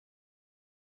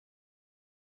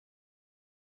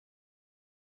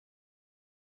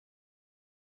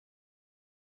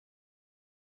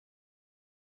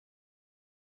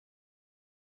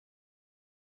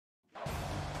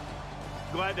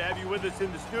Glad to have you with us in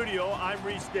the studio. I'm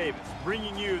Reese Davis,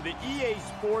 bringing you the EA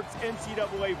Sports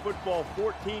NCAA Football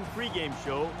 14 pregame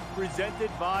show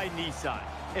presented by Nissan.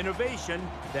 Innovation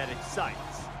that excites.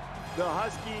 The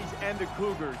Huskies and the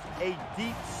Cougars, a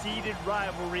deep-seated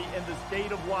rivalry in the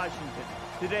state of Washington.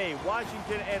 Today,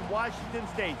 Washington and Washington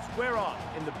State square off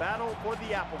in the battle for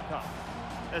the Apple Cup.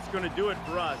 That's going to do it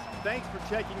for us. Thanks for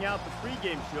checking out the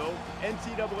pregame show.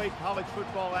 NCAA college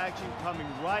football action coming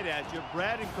right at you.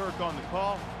 Brad and Kirk on the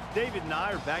call. David and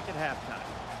I are back at halftime.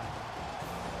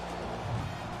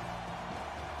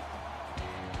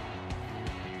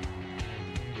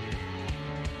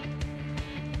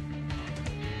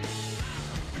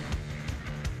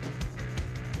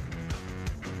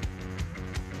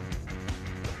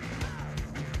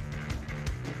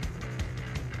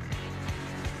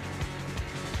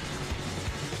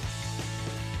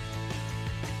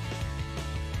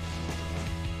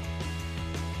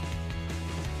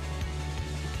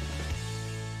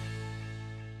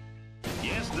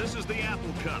 This is the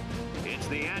Apple Cup. It's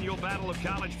the annual battle of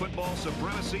college football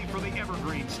supremacy for the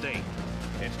Evergreen State.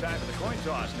 It's time for the coin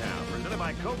toss now, presented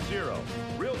by Coke Zero.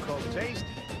 Real Coke taste,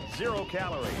 0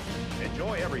 calories.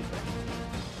 Enjoy everything.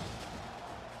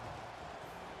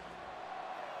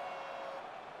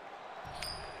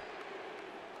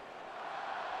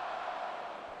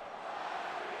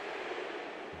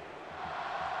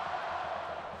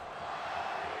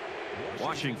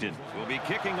 Washington will be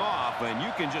kicking off, and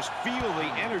you can just feel the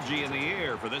energy in the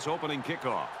air for this opening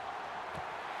kickoff.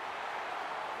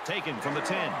 Taken from the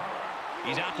 10.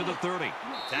 He's out to the 30.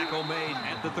 Tackle made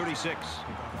at the 36.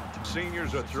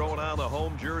 Seniors are throwing on the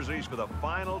home jerseys for the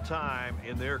final time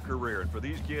in their career. And for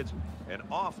these kids, an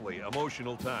awfully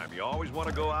emotional time. You always want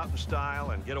to go out in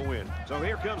style and get a win. So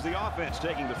here comes the offense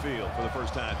taking the field for the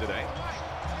first time today.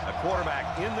 A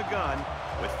quarterback in the gun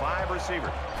with 5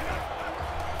 receivers.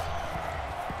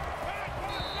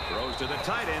 Throws to the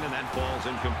tight end, and that ball's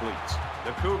incomplete.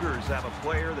 The Cougars have a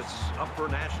player that's up for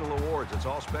national awards. It's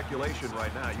all speculation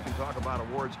right now. You can talk about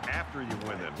awards after you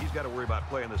win them. He's got to worry about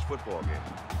playing this football game.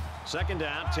 Second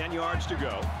down, 10 yards to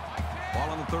go. Ball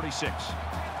on the 36.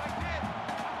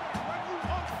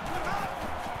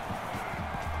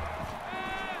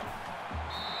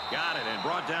 Got it, and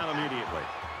brought down immediately.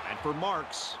 And for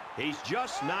Marks, he's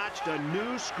just notched a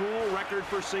new school record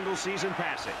for single-season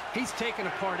passing. He's taken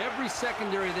apart every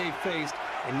secondary they've faced,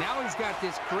 and now he's got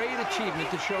this great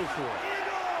achievement to show for it.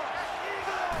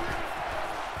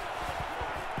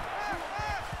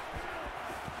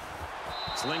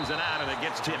 Slings it out, and it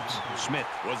gets tipped. Smith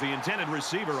was the intended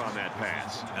receiver on that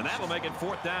pass, and that'll make it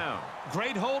 4th down.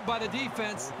 Great hold by the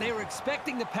defense. They were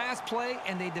expecting the pass play,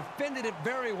 and they defended it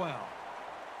very well.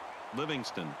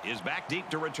 Livingston is back deep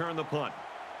to return the punt.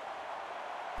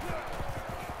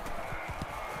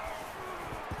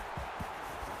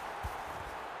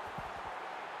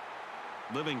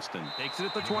 Livingston takes it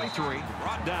at the 23,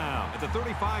 brought down at the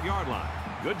 35-yard line.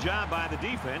 Good job by the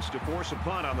defense to force a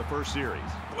punt on the first series.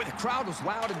 Boy, the crowd was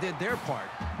loud and did their part.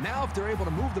 Now if they're able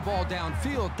to move the ball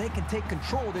downfield, they can take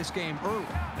control of this game early.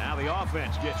 Now the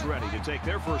offense gets ready to take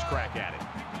their first crack at it.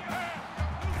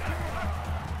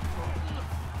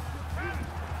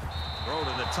 Throw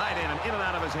to the tight end and in and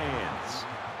out of his hands.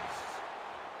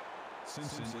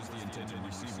 Simpson was the intended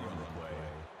receiver on the play.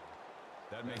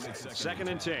 That makes it second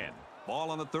and 10.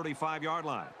 Ball on the 35-yard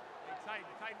line. Hey,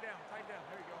 tighten down,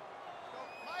 there you go.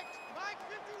 Mike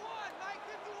 51, Mike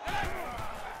 51.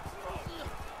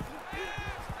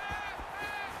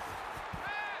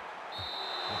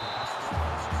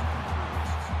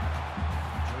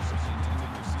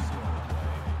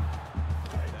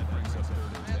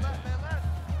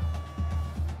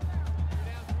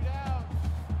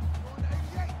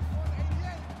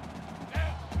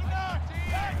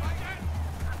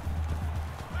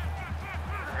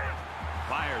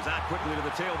 Out quickly to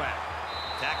the tailback.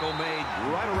 Tackle made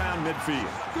right around midfield.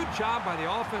 Good job by the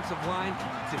offensive line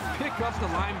to pick up the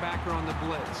linebacker on the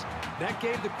blitz. That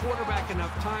gave the quarterback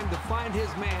enough time to find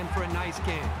his man for a nice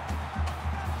game.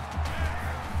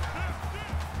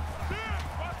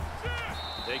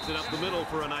 Takes it up the middle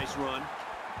for a nice run.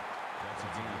 That's a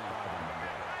D.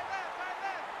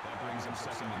 That brings him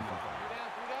second and 5.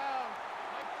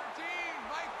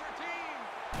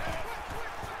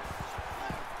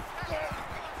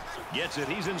 Gets it.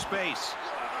 He's in space.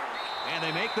 And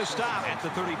they make the stop at the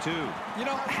 32. You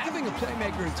know, having a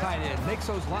playmaker in tight end makes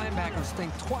those linebackers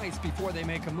think twice before they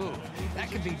make a move. That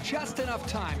could be just enough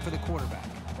time for the quarterback.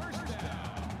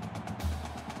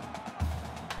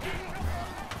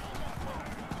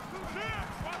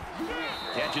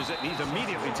 catches it, and he's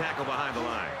immediately tackled behind the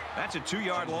line. That's a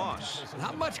 2-yard loss.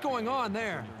 Not much going on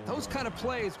there. Those kind of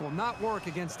plays will not work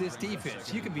against this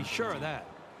defense. You can be sure of that.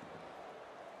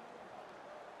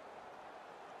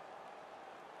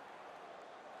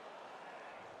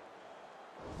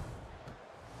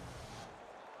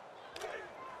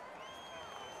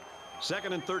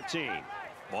 Second and 13.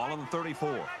 Ball on the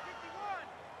 34.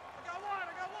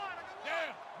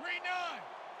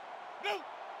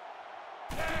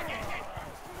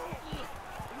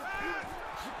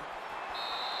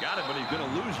 Got it, but he's going to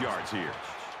lose yards here.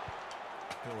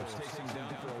 Phillips takes him down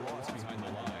for a loss behind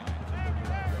the line.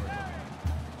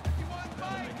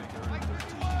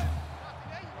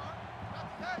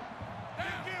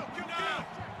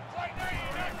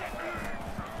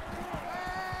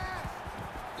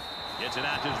 Gets it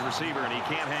out to his receiver, and he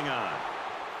can't hang on.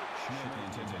 Schmidt, the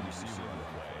intended receiver, on the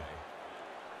play.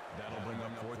 That'll bring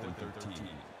up 4th and 13.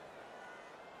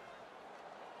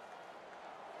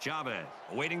 Chavez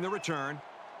awaiting the return.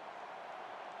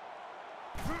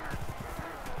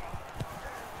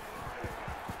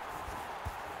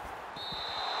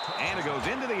 And it goes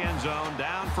into the end zone,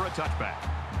 down for a touchback.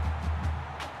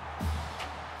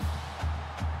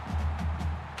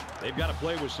 They've got to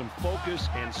play with some focus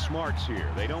and smarts here.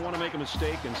 They don't want to make a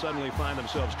mistake and suddenly find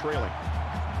themselves trailing.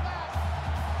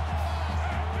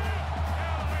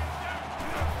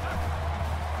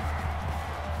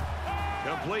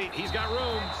 Complete. He's got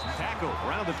room. Tackle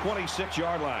around the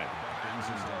 26-yard line. Brings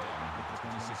him down at the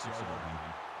 26-yard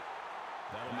line.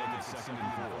 That'll make it 2nd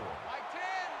and 4.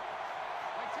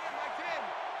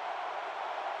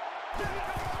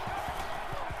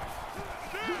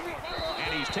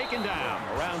 And he's taken down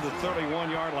around the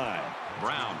 31-yard line.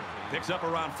 Brown picks up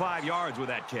around 5 yards with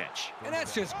that catch. And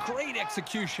that's just great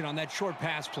execution on that short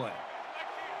pass play.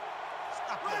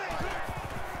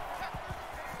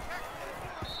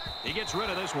 He gets rid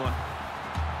of this one.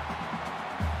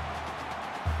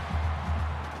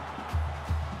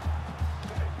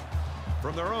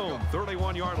 From their own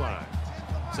 31-yard line.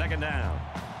 2nd down.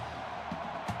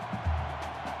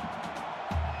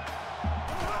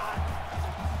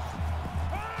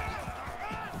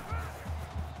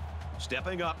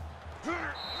 Stepping up.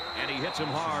 And he hits him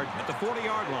hard at the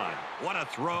 40-yard line. What a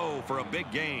throw for a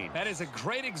big gain. That is a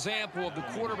great example of the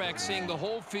quarterback seeing the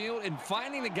whole field and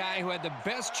finding the guy who had the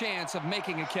best chance of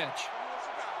making a catch.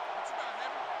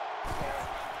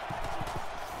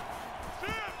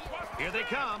 Here they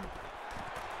come.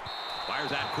 Fires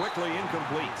that quickly,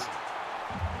 incomplete.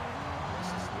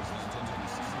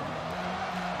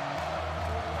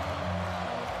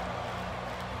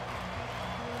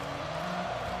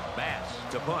 Bass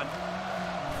to punt.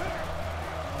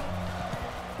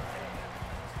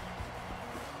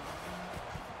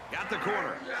 Got the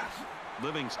corner.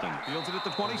 Livingston fields it at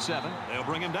the 27. They'll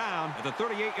bring him down at the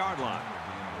 38-yard line.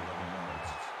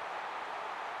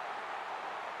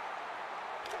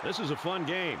 This is a fun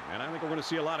game, and I think we're going to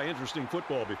see a lot of interesting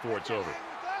football before it's over.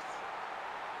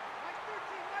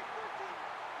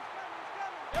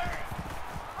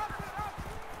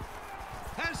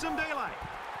 Has some daylight.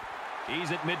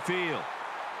 He's at midfield.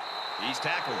 He's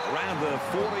tackled around the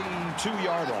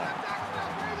 42-yard line.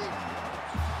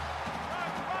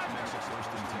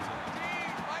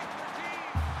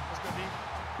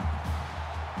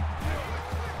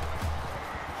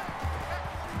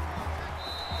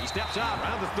 He steps out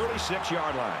around the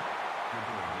 36-yard line.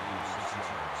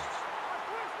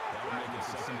 That'll make it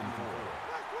 2nd and 4.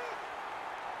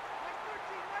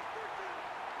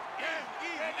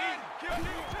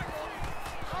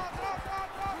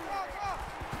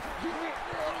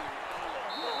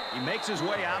 He makes his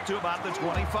way out to about the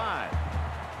 25.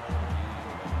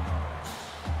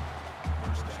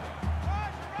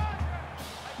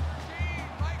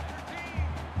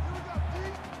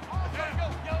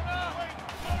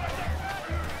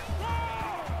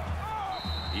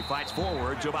 He fights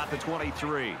forward to about the 23.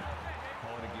 Call it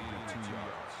a gain of 2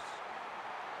 yards.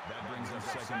 That brings up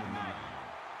 2nd and 9.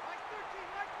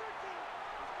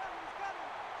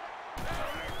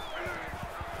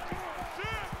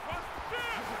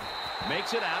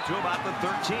 Makes it out to about the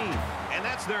 13. And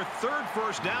that's their 3rd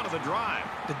first down of the drive.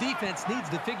 The defense needs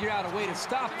to figure out a way to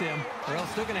stop them, or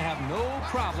else they're going to have no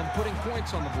problem putting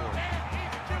points on the board.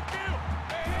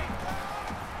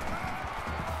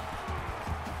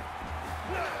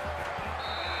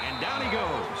 And down he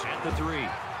goes at the 3.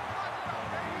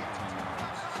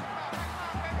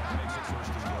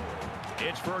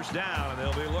 It's first down, and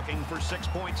they'll be looking for 6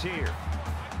 points here.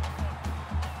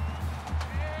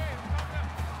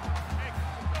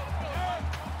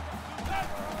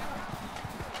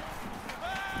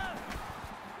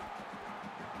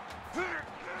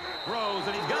 Throws,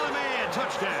 and he's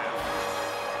touchdown.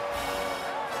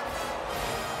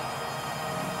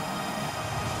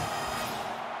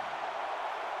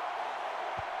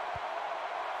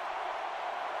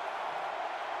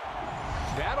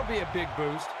 That'll be a big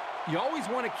boost. You always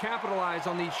want to capitalize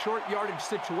on these short yardage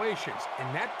situations,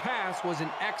 and that pass was an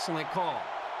excellent call.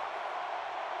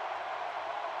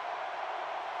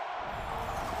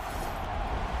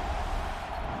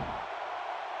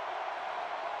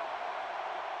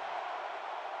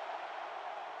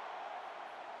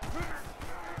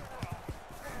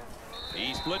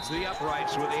 He splits the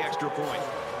uprights with the extra point.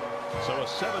 So a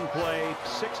 7-play,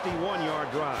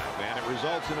 61-yard drive, and it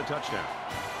results in a touchdown.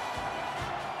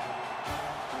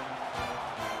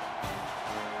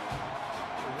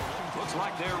 Looks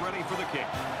like they're ready for the kick.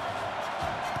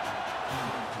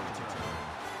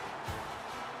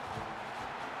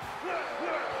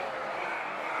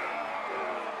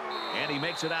 And he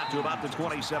makes it out to about the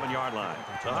 27-yard line.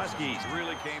 The Huskies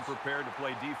really came prepared to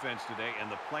play defense today,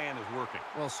 and the plan is working.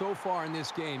 Well, so far in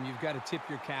this game, you've got to tip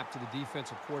your cap to the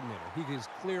defensive coordinator. He has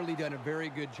clearly done a very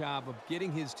good job of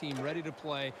getting his team ready to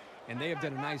play, and they have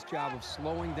done a nice job of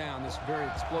slowing down this very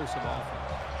explosive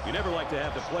offense. You never like to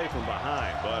have to play from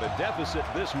behind, but a deficit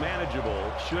this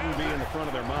manageable shouldn't be in the front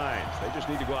of their minds. They just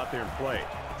need to go out there and play.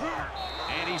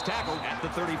 And he's tackled at the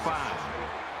 35.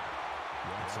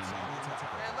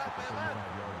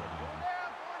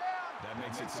 That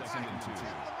makes it 2nd and 2.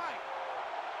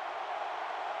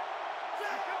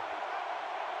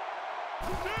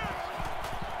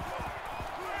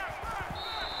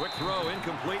 Quick throw,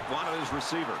 incomplete, wanted his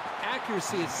receiver.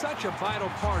 Accuracy is such a vital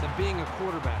part of being a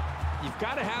quarterback. You've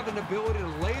got to have an ability to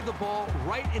lay the ball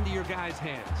right into your guys'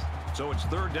 hands. So it's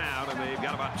 3rd down, and they've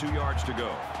got about 2 yards to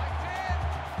go.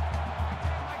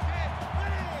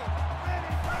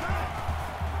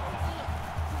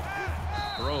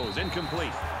 Throws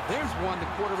incomplete. There's one the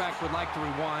quarterback would like to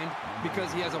rewind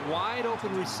because he has a wide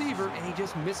open receiver and he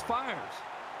just misfires.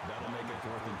 That'll make it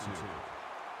 4th and 2.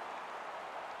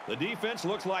 The defense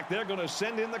looks like they're going to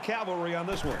send in the cavalry on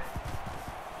this one.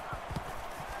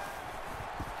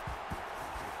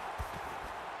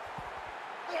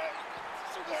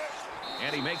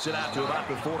 And he makes it out to about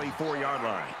the 44-yard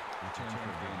line. Return for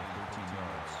a gain of 13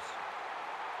 yards.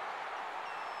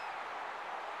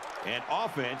 And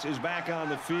offense is back on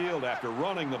the field after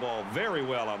running the ball very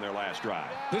well on their last drive.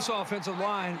 This offensive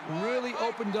line really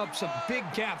opened up some big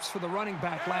gaps for the running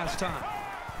back last time.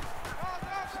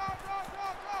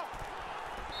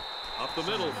 Up the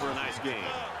middle for a nice gain.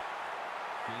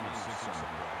 Gain of 6 on the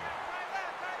play.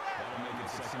 That'll make it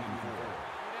 2nd and 4.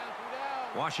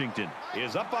 Washington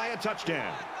is up by a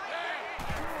touchdown.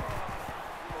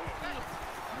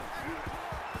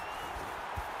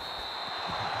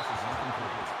 Pass is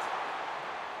incomplete.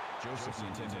 Joseph, the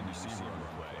intended receiver on the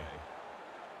play.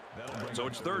 That'll bring So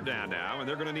up it's 3rd down now, and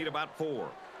they're going to need about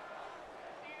 4.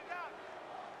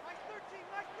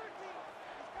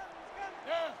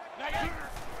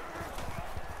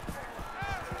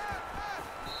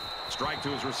 Strike to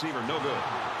his receiver, no good.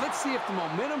 Let's see if the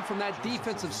momentum from that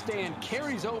defensive stand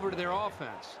carries over to their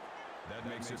offense. That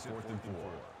makes it 4th and 4.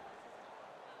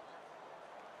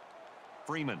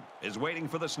 Freeman is waiting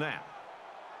for the snap.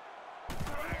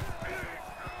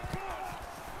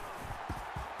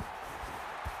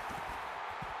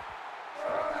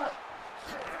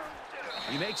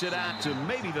 He makes it out to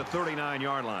maybe the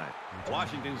 39-yard line.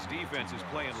 Washington's defense is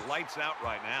playing lights out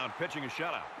right now and pitching a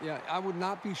shutout. Yeah, I would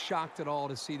not be shocked at all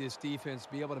to see this defense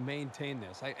be able to maintain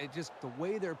this. Just the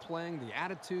way they're playing, the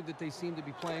attitude that they seem to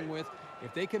be playing with,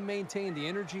 if they can maintain the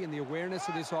energy and the awareness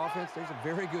of this offense, there's a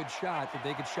very good shot that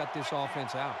they could shut this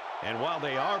offense out. And while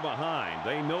they are behind,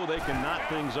 they know they can knot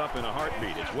things up in a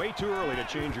heartbeat. It's way too early to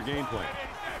change your game plan.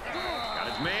 Got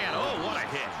his man. Oh, what a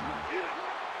hit.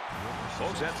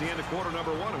 Folks, that's the end of quarter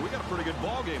number 1, and we got a pretty good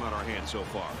ball game on our hands so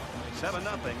far.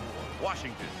 7-0,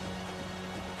 Washington.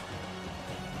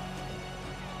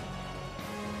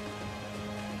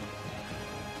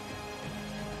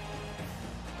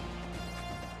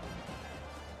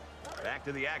 Back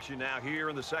to the action now here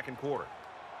in the 2nd quarter.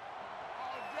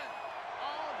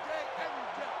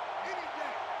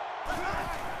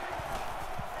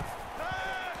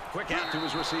 Quick out to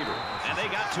his receiver, and they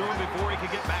got to him before he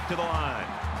could get back to the line.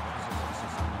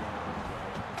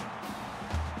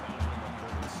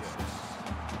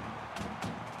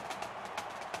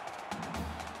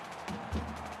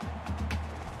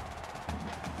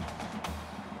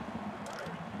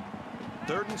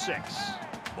 Third and 6.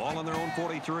 Ball on their own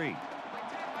 43.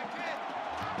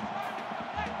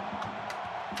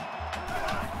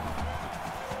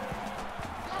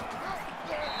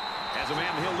 Has a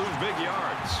man, he'll lose big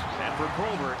yards. And for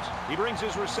Colbert, he brings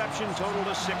his reception total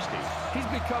to 60. He's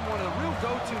become one of the real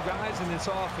go-to guys in this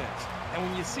offense. And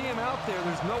when you see him out there,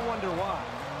 there's no wonder why.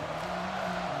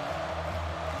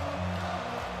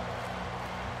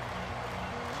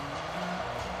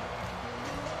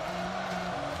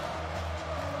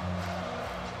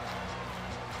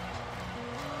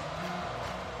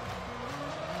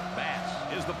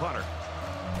 Bass is the punter.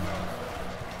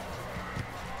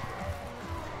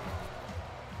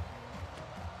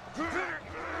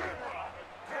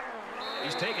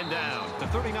 He's taken down at the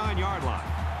 39-yard line.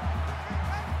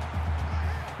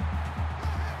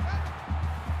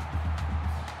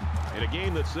 In a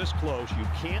game that's this close, you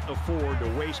can't afford to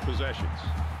waste possessions.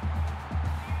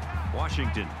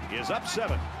 Washington is up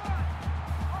 7.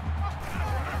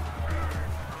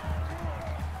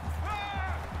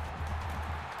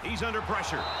 He's under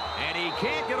pressure, and he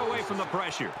can't get away from the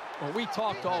pressure. Well, we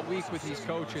talked all week with these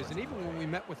coaches, and even when we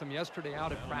met with them yesterday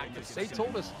out at practice, they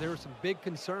told us there were some big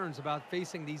concerns about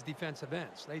facing these defensive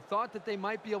ends. They thought that they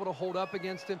might be able to hold up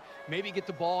against him, maybe get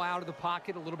the ball out of the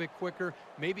pocket a little bit quicker,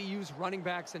 maybe use running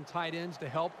backs and tight ends to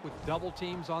help with double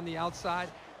teams on the outside.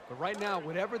 But right now,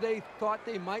 whatever they thought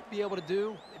they might be able to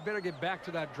do, they better get back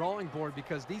to that drawing board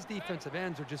because these defensive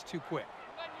ends are just too quick.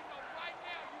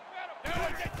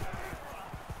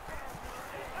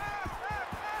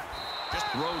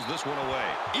 Throws this one away.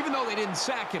 Even though they didn't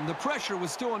sack him, the pressure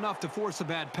was still enough to force a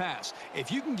bad pass. If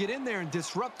you can get in there and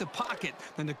disrupt the pocket,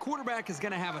 then the quarterback is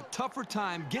going to have a tougher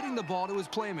time getting the ball to his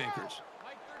playmakers.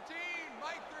 Mike 13,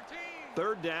 Mike 13.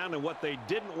 Third down and what they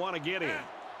didn't want to get in.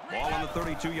 Ball on the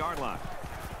 32-yard line.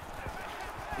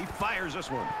 He fires this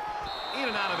one. In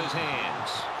and out of his hands.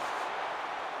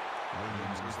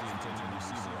 Williams is the intended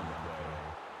receiver on the play.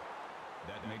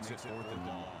 That makes it 4th and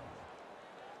long.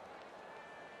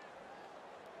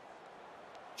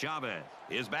 Chavez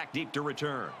is back deep to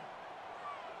return.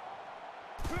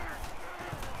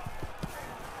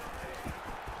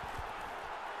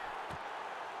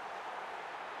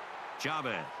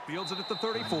 Chavez fields it at the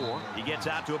 34. He gets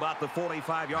out to about the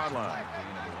 45-yard line.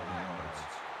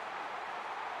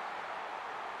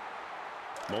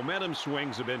 Momentum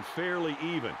swings have been fairly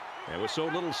even. And with so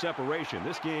little separation,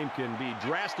 this game can be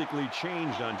drastically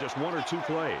changed on just 1 or 2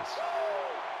 plays.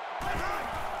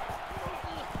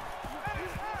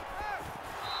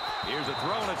 Here's a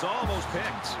throw, and it's almost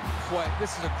picked. Boy,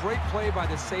 this is a great play by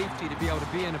the safety to be able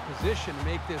to be in a position to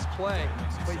make this play.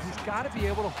 But he's got to be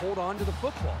able to hold on to the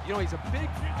football. You know, he's a big,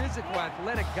 physical,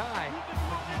 athletic guy,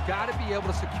 but he's got to be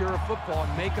able to secure a football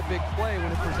and make a big play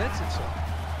when it presents itself.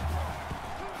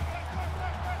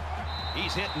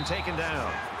 He's hit and taken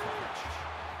down.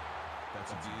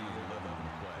 That's a gain of 11 on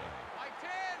the play. Mike 10.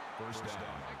 First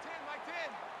down. Mike 10, Mike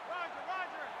 10. Roger,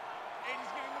 Roger. 80's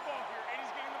getting the ball here.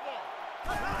 80's getting the ball.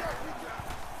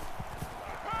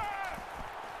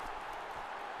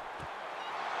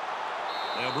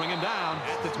 They'll bring him down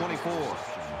at the 24. Mason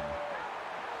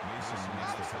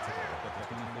makes the tackle at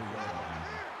the 24-yard line.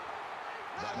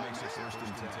 That makes it 1st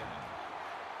and 10.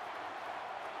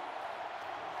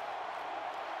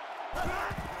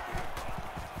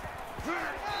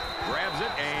 Grabs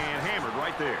it and hammered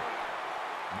right there.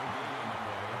 No gain on the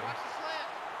play. Watch the slant.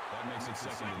 That makes it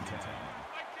 2nd and 10.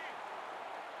 Mike 10.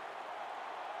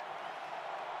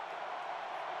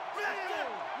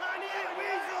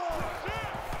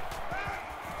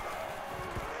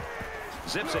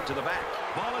 Zips it to the back.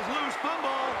 Ball is loose. Fumble.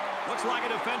 Looks like a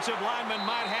defensive lineman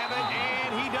might have it,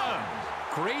 and he does.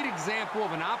 Great example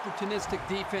of an opportunistic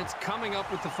defense coming up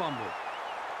with the fumble.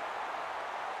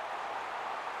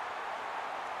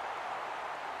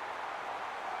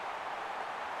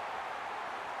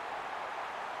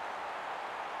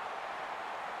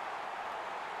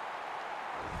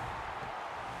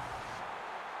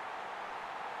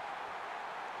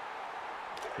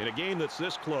 In a game that's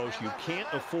this close, you can't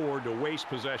afford to waste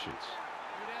possessions.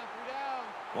 3 down.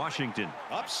 Washington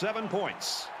up 7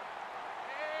 points.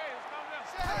 Hey, let's calm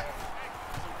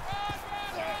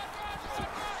down.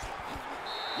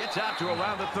 Gets out to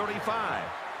around the 35. Gain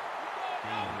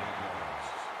of 8 yards.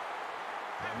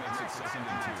 That makes it 2nd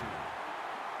and 2. 3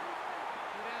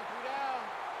 down.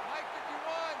 Mike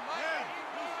 51. Mike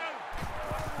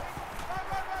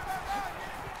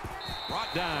 51.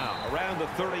 Brought down around the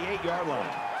 38-yard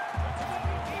line.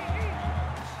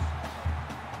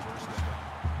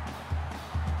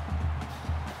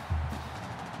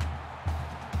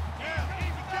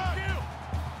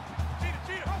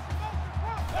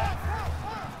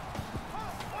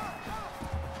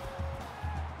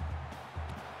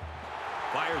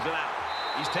 Fires it out.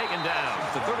 He's taken down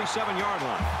at the 37-yard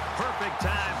line. Perfect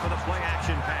time for the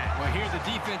play-action pass. Well, here the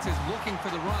defense defense is looking for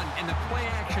the run, and the play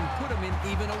action put them in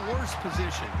even a worse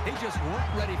position. They just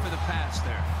weren't ready for the pass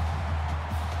there.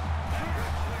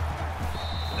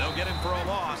 They'll get him for a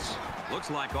loss.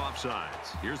 Looks like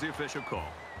offsides. Here's the official call.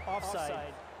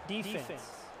 Offside. Defense.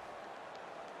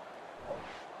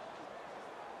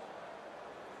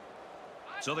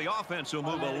 So the offense will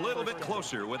move a little bit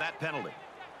closer with that penalty.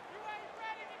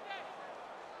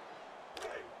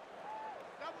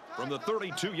 From the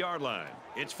 32-yard line,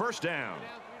 it's first down.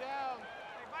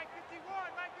 Mike 51,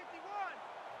 Mike 51.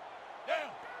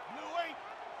 Blue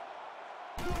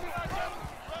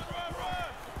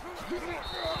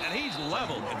 8. And he's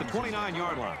leveled at the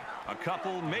 29-yard line. A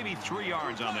couple, maybe 3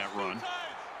 yards on that run.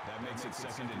 That makes it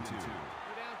 2nd and 2. 2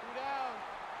 down.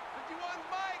 51,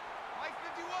 Mike. Mike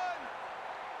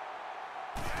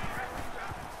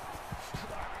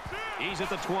 51. He's at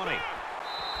the 20.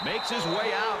 Makes his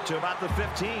way out to about the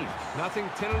 15. Nothing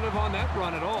tentative on that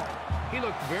run at all. He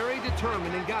looked very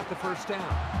determined and got the first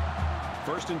down.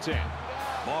 1st and 10.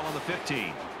 Ball on the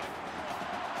 15.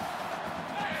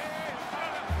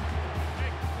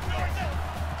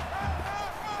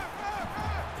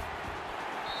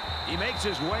 He makes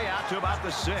his way out to about the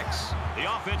 6. The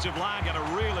offensive line got a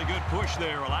really good push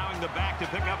there, allowing the back to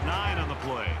pick up 9 on the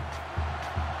play.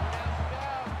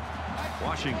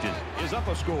 Washington is up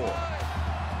a score.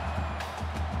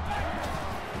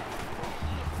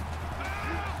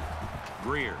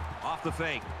 Greer off the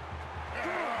fake.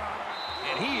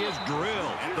 And he is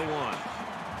drilled at the 1.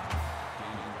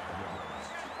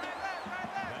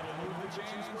 That'll move the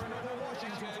chains for another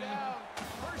Washington. First down.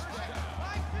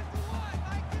 Mike 51,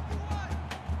 Mike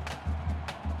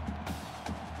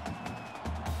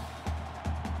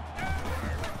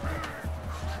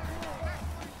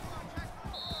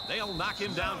 51. They'll knock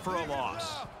him down for a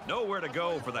loss. Nowhere to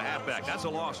go for the halfback. That's a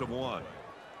loss of 1.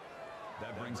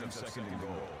 That brings up 2nd and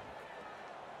goal.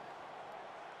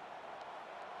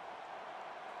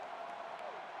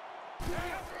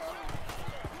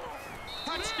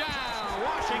 Touchdown,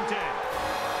 Washington.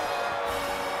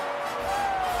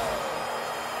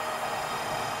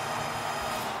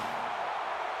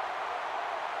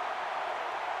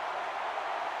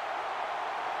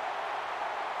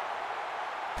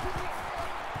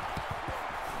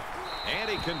 And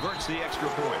he converts the extra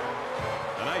point.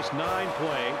 A nice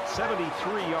 9-play,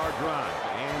 73-yard drive.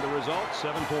 And the result,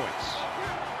 7 points.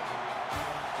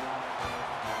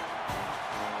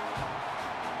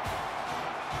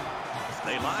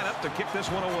 They line up to kick this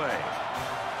one away.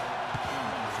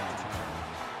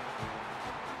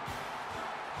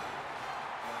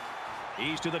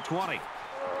 He's to the 20.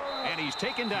 And he's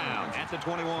taken down at the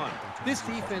 21. This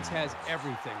defense has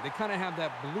everything. They kind of have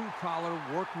that blue-collar,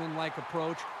 workman-like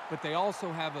approach, but they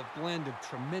also have a blend of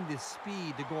tremendous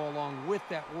speed to go along with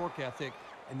that work ethic.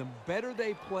 And the better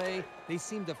they play, they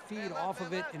seem to feed off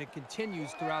of it, and it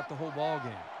continues throughout the whole ball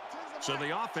game. So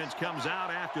the offense comes out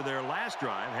after their last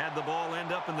drive, had the ball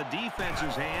end up in the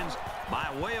defense's hands by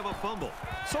way of a fumble.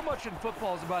 So much in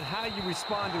football is about how you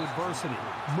respond to adversity.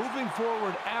 Moving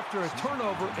forward after a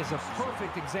turnover is a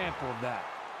perfect example of that.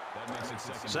 That makes it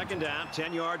 2nd. Second down,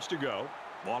 10 yards to go.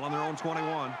 Ball on their own 21.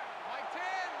 Mike 10.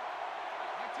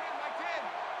 Mike 10, Mike 10.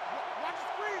 Watch the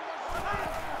screen, watch the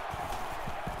screen.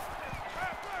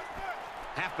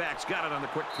 Halfback's got it on the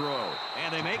quick throw.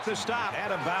 And they make the stop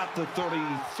at about the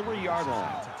 33-yard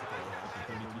line.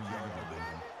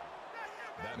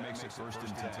 That makes it 1st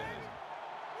and 10.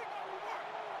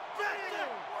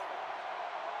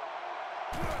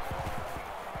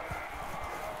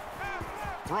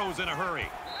 Throws in a hurry.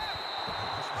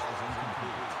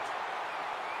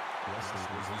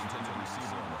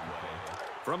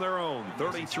 From their own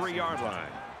 33-yard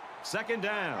line. Second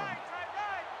down.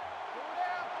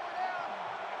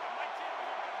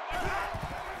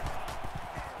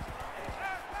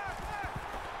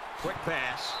 Quick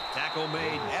pass. Tackle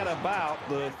made at about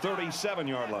the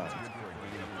 37-yard line.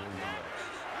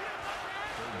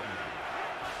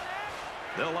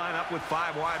 They'll line up with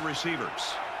 5 wide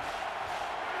receivers.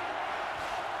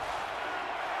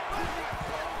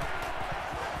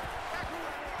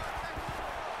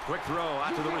 Quick throw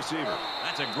out to the receiver.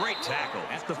 That's a great tackle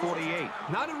at the 48.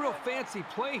 Not a real fancy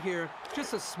play here,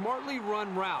 just a smartly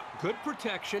run route. Good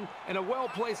protection and a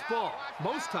well-placed ball.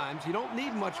 Most times, you don't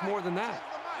need much more than that.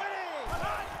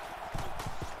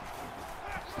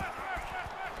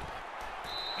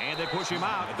 And they push him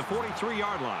out at the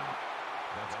 43-yard line.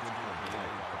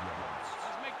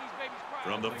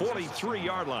 From the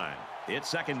 43-yard line, it's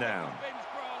second down.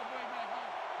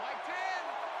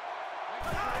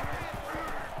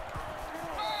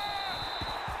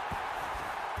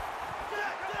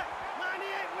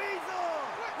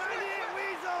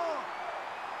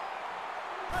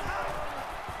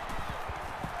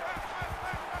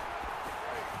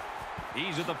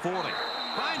 He's at the 40.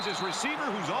 Finds his receiver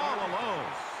who's all alone.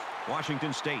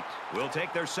 Washington State will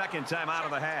take their second time out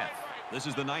of the half. This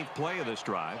is the 9th play of this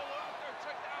drive.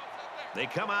 They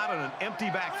come out in an empty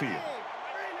backfield.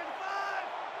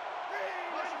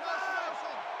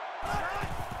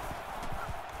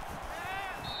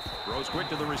 Throws quick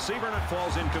to the receiver, and it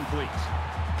falls incomplete.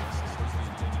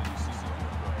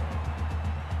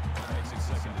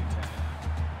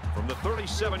 From the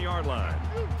 37-yard line,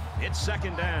 it's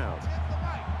second down.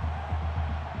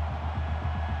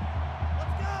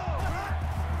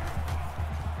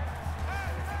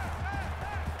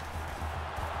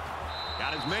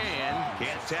 Got his man.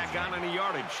 Can't tack on any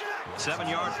yardage.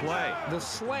 7-yard play. The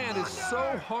slant is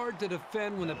so hard to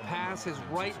defend when the pass is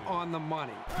right on the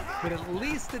money. But at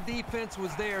least the defense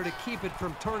was there to keep it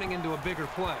from turning into a bigger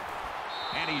play.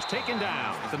 And he's taken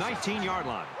down at the 19-yard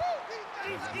line.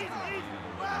 Easy.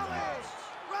 Rally.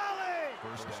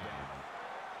 First down.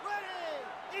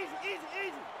 Ready.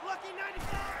 Easy. Lucky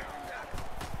 95.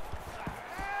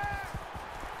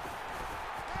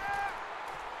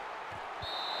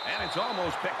 And it's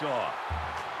almost picked off.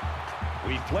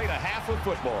 We've played a half of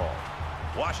football.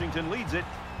 Washington leads it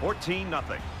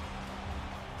 14-0.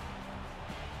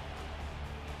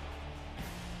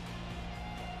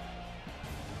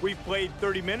 We've played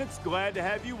 30 minutes. Glad to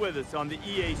have you with us on the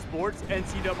EA Sports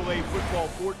NCAA Football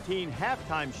 14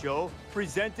 halftime show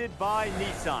presented by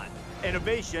Nissan.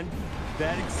 Innovation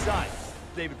that excites.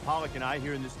 David Pollack and I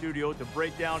here in the studio to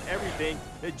break down everything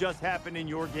that just happened in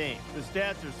your game. The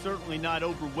stats are certainly not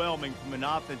overwhelming from an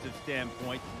offensive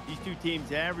standpoint. These two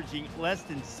teams averaging less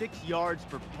than 6 yards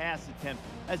per pass attempt.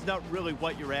 That's not really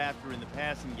what you're after in the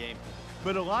passing game.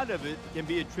 But a lot of it can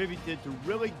be attributed to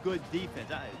really good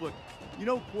defense. Look, you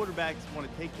know quarterbacks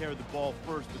want to take care of the ball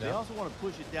first, but they also want to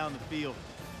push it down the field.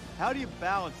 How do you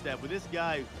balance that with this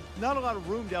guy? Not a lot of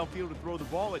room downfield to throw the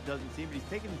ball, it doesn't seem, but he's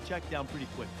taking the check down pretty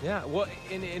quick. Yeah, well,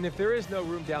 and if there is no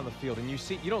room down the field, and you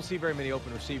don't see very many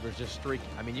open receivers just streaking.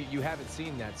 I mean, you haven't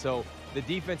seen that. So the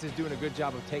defense is doing a good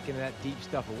job of taking that deep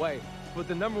stuff away. But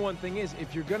the number one thing is,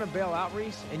 if you're going to bail out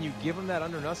Reese and you give him that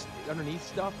underneath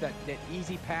stuff, that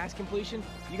easy pass completion,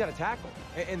 you got to tackle.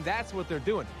 And that's what they're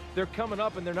doing. They're coming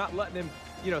up and they're not letting him,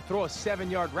 throw a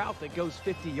 7-yard route that goes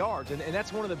 50 yards. And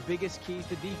that's one of the biggest keys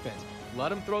to defense. Let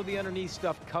them throw the underneath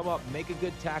stuff, come up, make a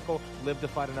good tackle, live to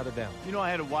fight another down. I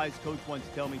had a wise coach once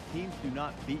tell me, teams do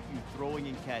not beat you throwing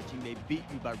and catching. They beat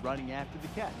you by running after the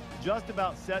catch. Just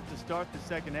about set to start the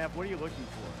second half. What are you looking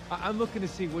for? I'm looking to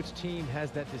see which team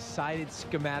has that decided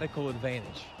schematical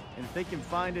advantage. And if they can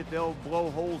find it, they'll blow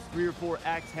holes 3 or 4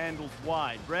 axe handles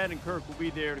wide. Brad and Kirk will be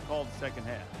there to call the second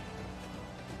half.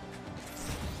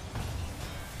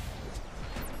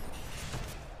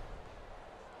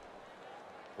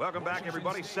 Welcome back,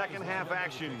 everybody. Second half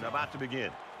action about to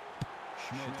begin.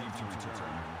 Schmidt deep to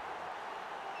return.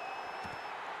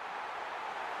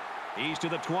 He's to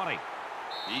the 20.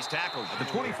 He's tackled at the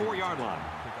 24-yard line.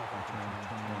 Pickup return of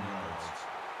 21 yards.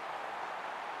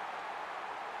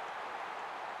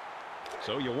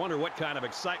 So you wonder what kind of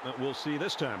excitement we'll see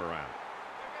this time around.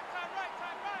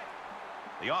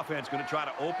 The offense going to try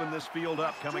to open this field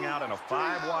up, coming out in a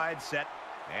 5-wide set,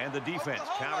 and the defense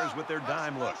counters with their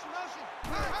dime look.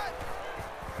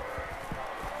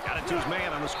 Got it to his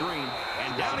man on the screen,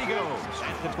 and down he goes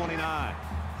at the 29.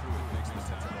 Pruitt makes the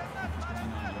tackle at the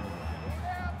 29-yard line.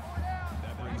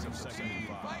 That brings up second and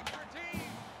 5.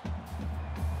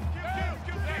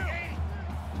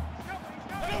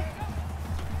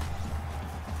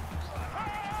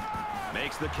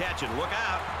 Makes the catch, and look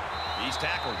out. He's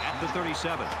tackled at the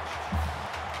 37.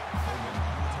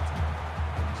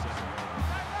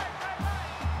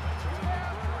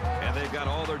 And they've got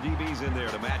all their DBs in there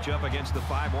to match up against the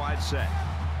 5-wide set.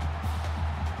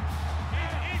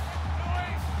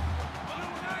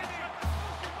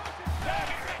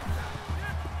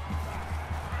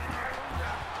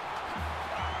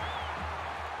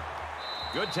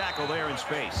 Good tackle there in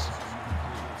space.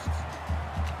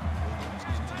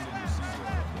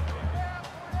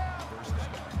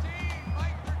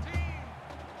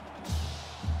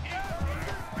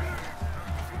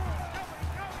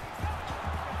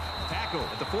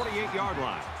 At the 48-yard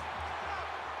line.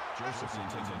 Joseph's the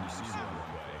intended receiver on the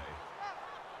play.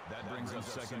 That brings up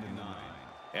second and 9.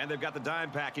 And they've got the dime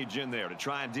package in there to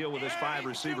try and deal with this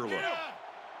 5-receiver look.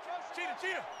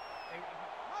 Cheetah.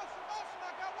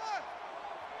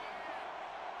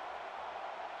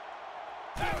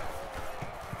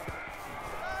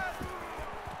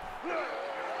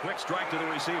 Quick strike to the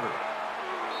receiver.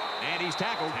 And he's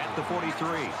tackled at the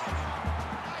 43.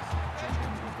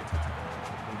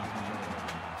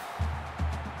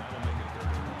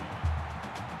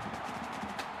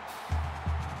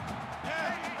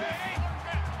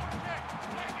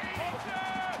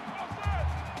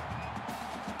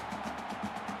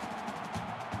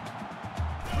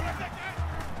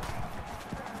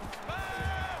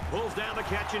 Pulls down the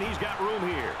catch, and he's got room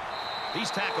here.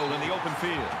 He's tackled in the open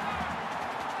field.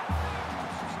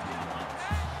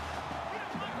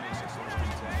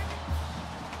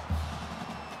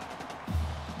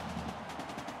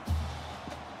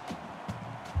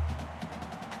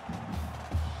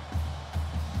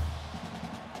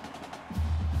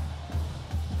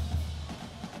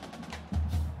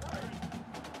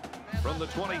 From the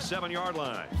 27-yard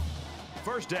line.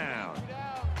 First down.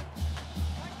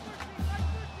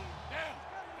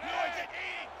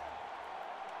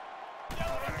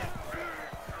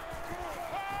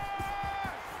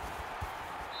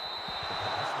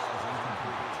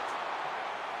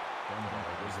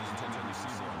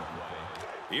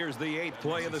 Here's the 8th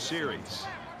play of the series.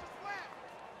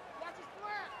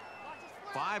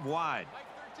 5 wide.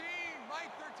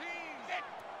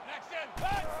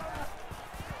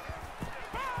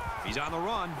 He's on the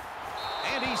run,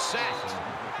 and he's sacked.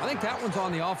 I think that one's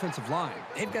on the offensive line.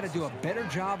 They've got to do a better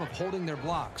job of holding their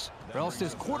blocks, or else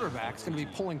this quarterback's going to be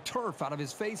pulling turf out of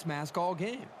his face mask all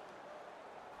game.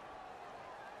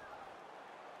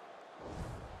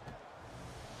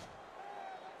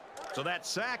 So that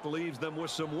sack leaves them with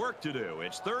some work to do.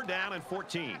 It's 3rd down and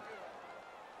 14. Hey,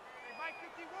 Mike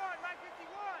 51, Mike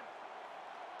 51.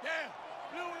 Yeah,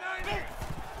 blue 90.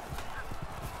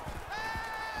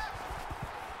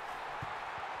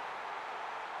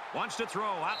 Wants to throw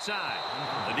outside.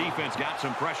 The defense got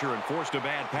some pressure and forced a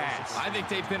bad pass. I think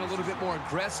they've been a little bit more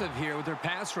aggressive here with their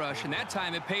pass rush, and that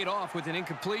time it paid off with an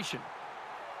incompletion.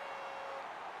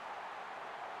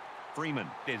 Freeman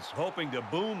Is hoping to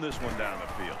boom this one down the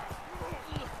field.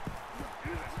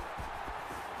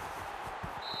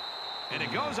 And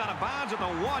it goes out of bounds at the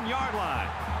 1-yard line.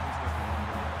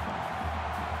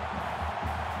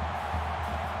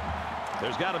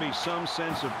 There's got to be some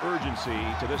sense of urgency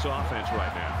to this offense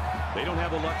right now. They don't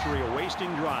have the luxury of wasting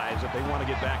drives if they want to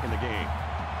get back in the game.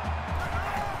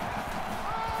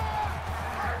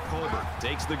 Colbert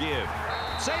takes the give.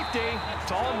 Safety.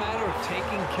 It's all a matter of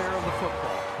taking care of the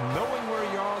football, knowing where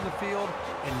you are on the field,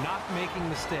 and not making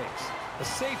mistakes. A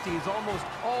safety is almost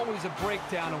always a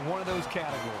breakdown in one of those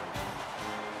categories.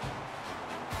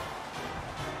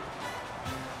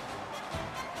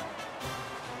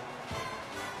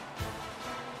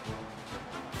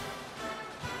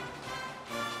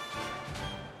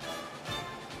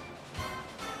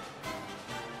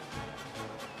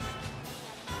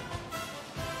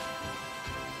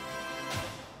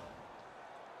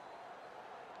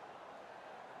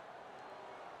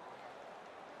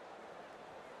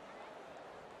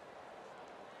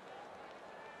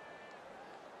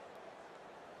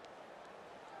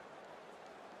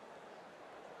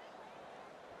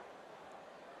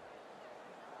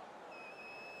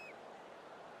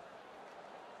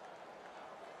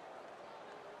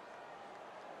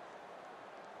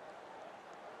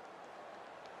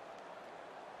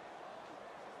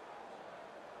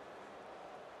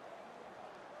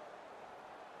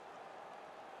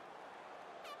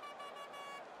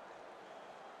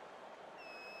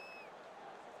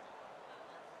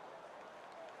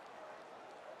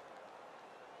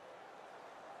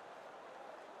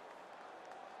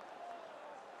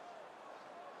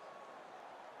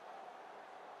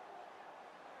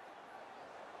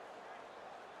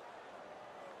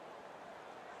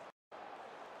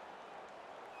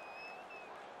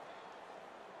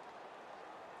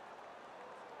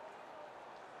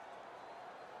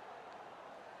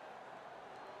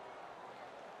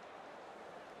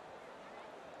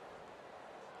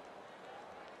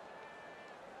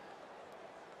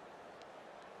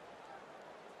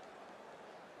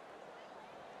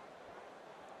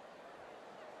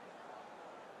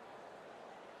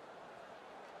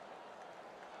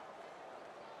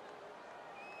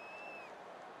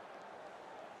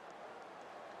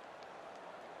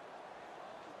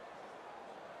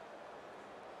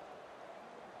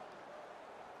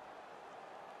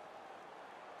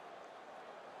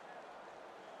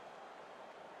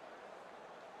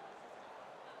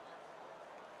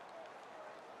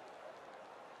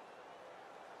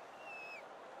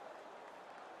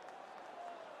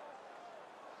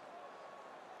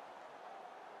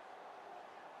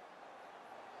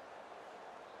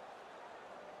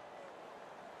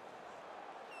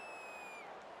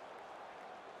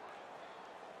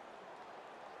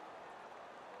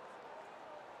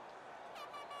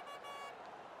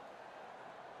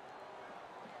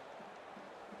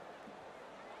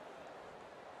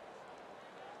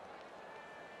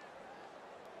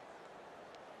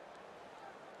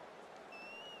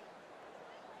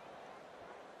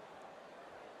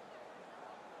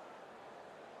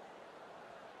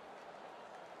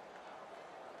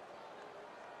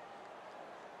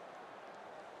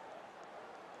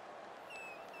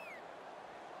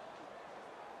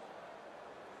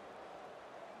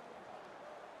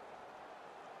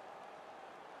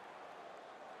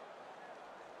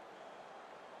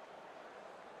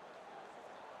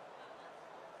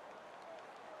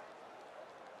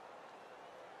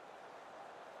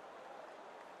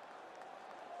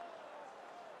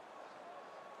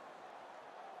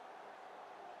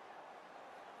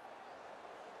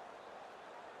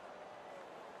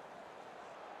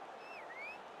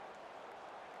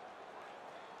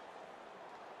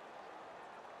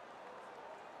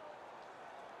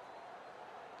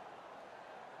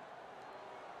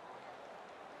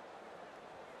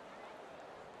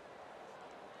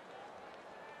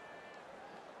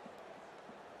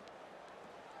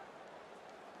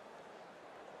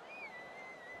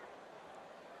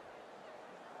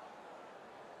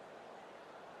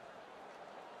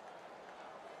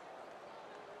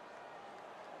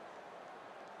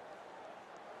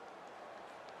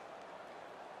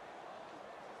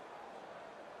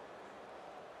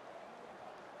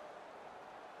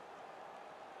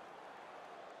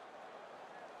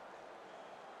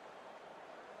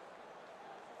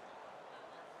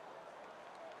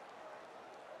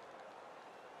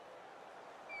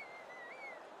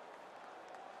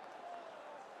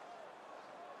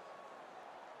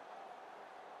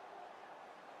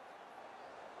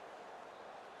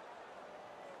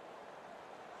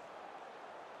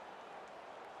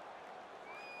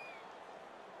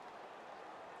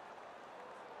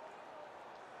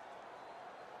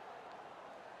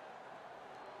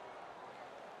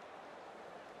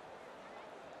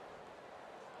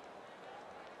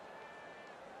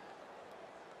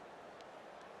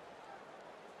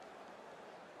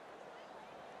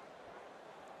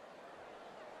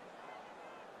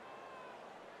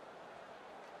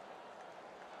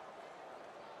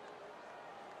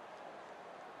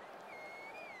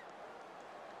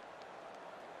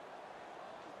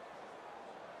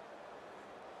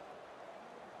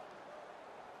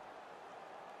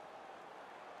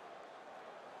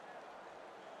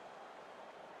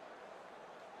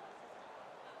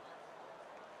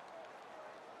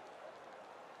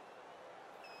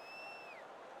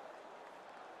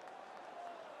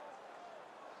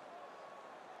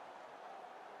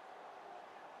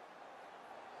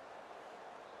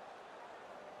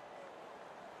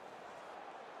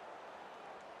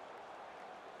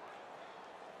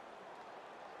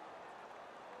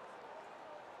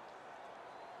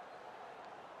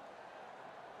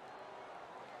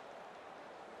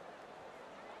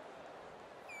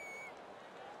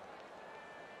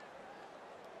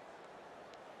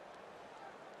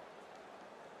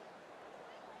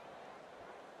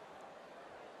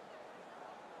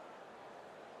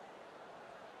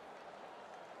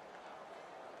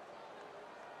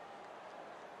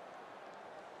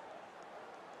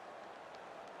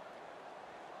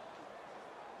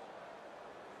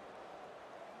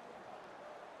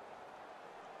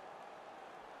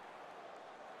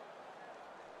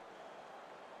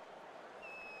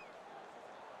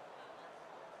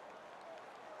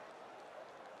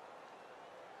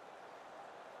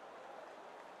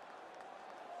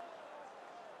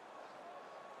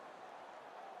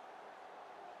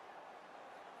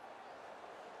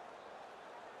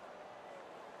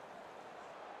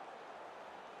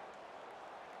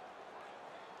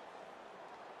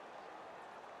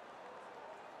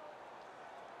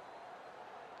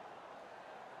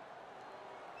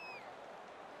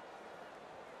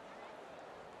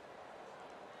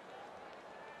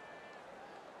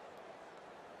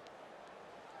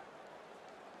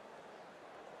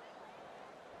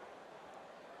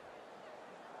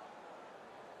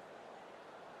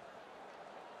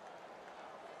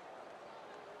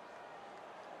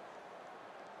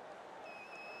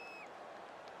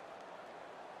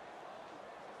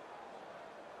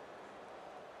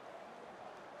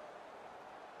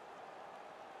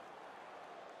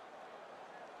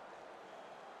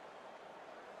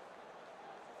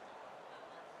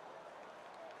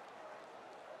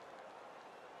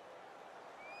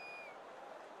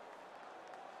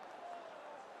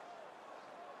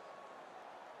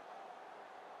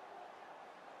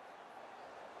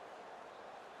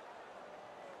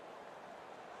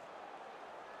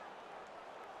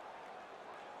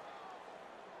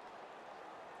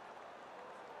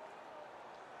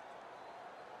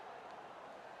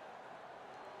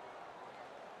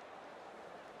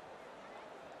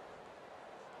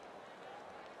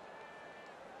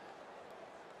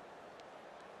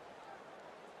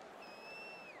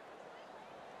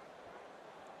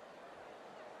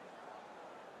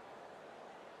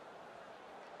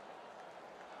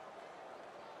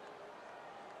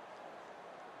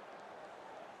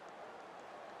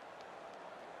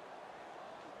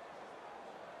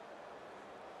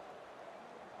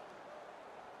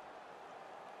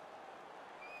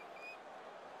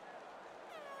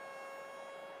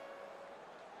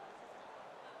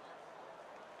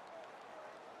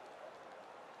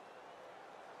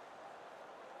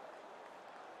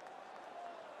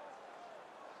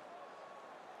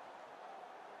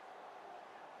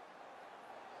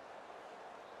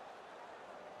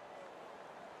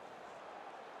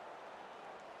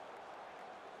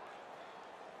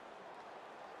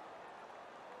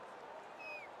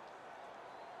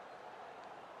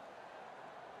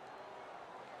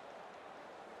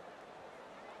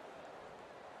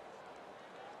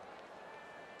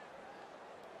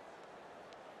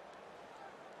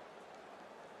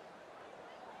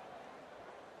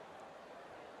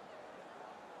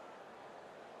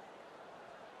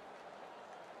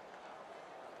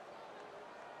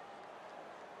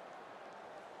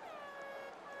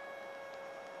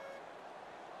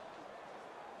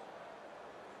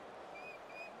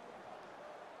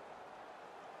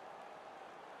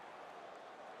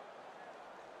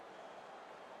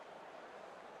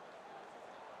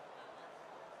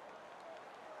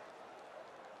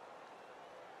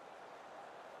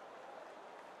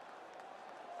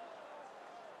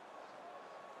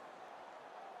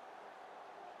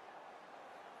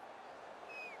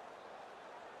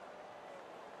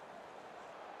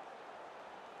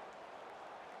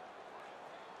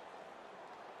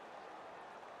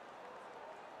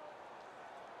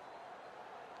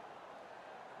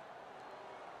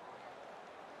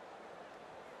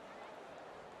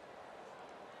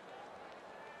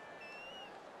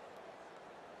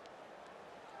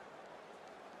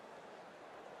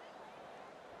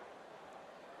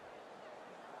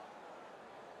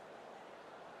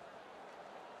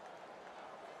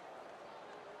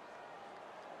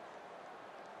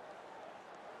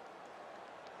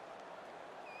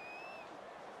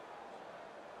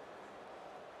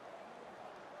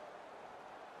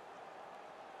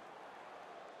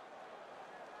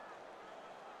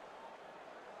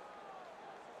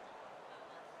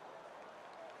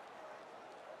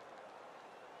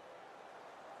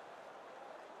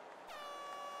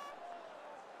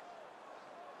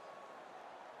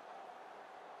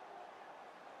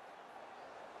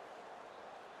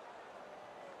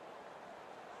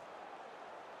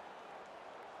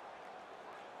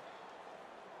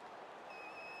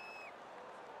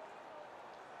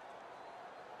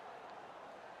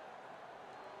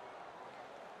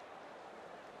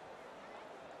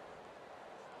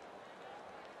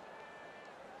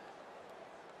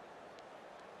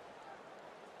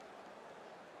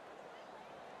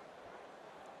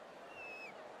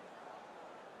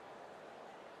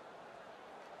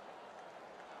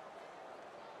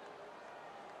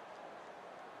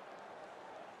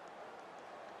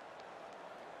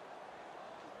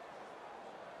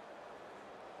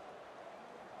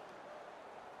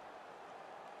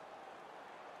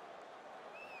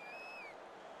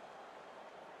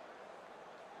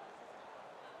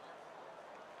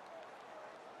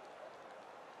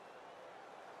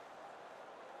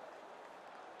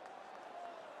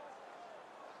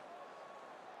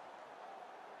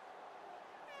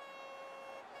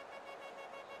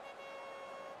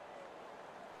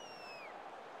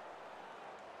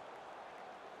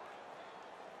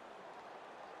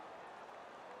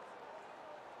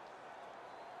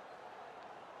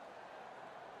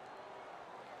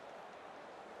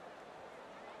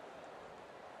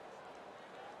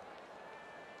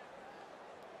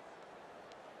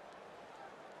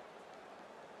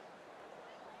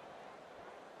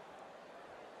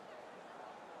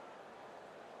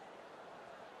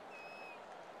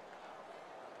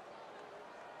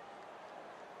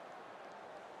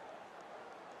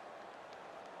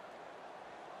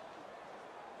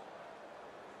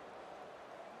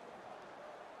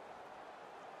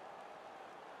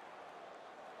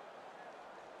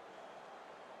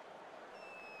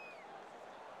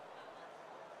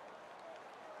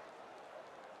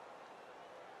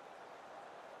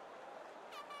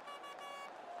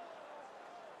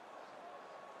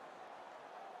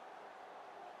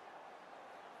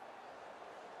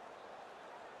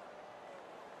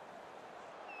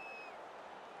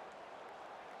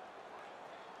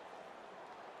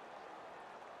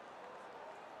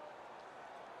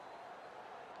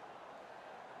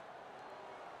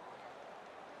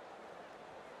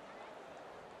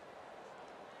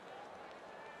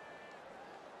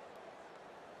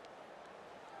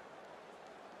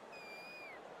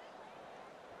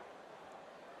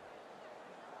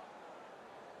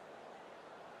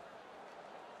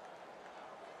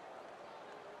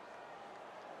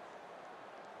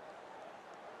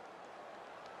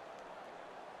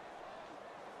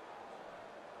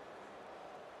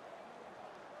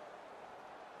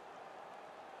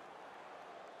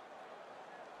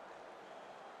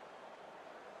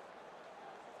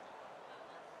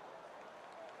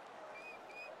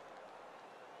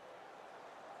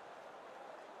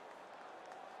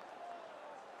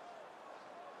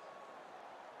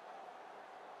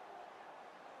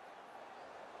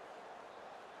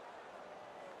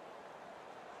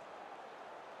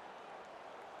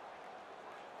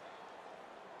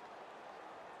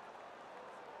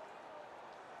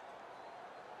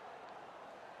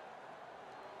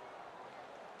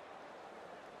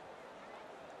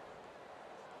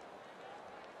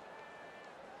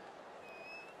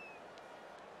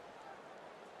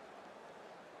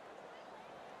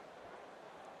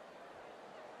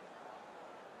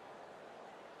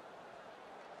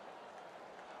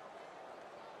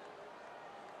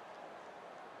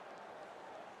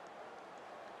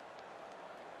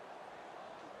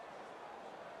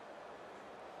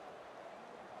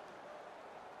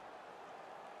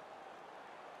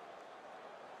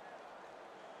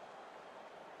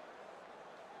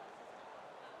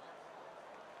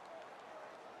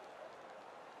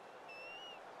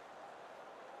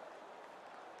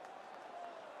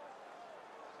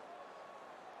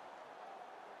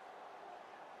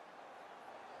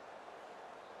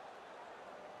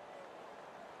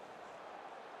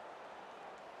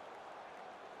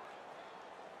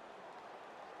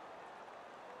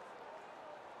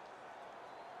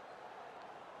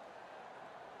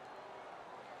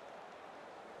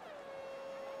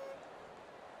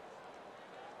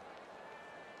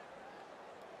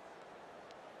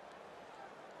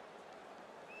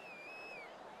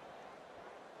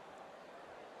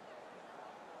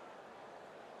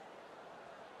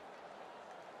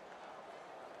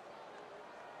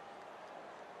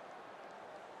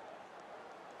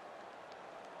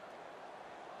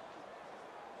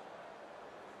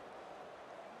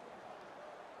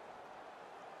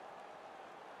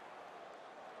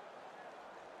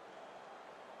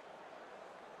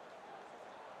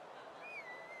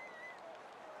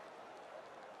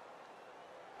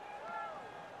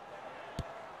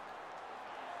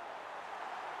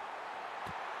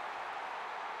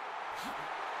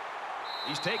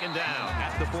 He's taken down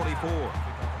at the 44.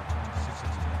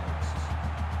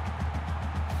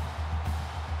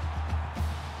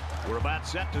 We're about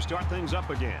set to start things up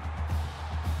again.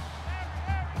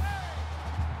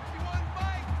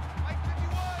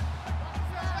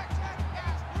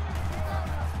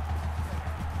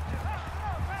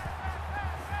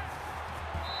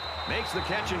 Makes the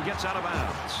catch and gets out of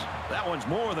bounds. That one's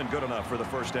more than good enough for the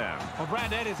first down. Well,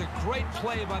 Brad, that is a great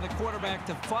play by the quarterback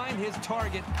to find his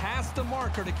target past the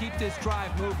marker to keep this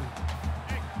drive moving.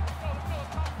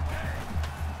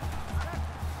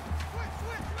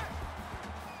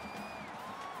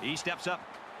 He steps up,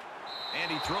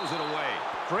 and he throws it away.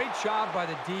 Great job by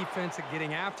the defense at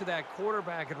getting after that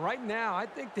quarterback. And right now, I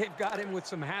think they've got him with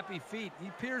some happy feet. He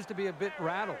appears to be a bit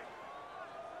rattled.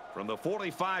 From the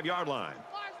 45-yard line,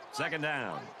 second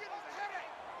down.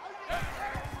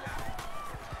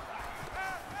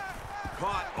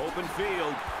 Caught, open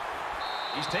field.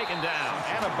 He's taken down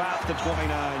at about the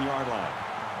 29-yard line.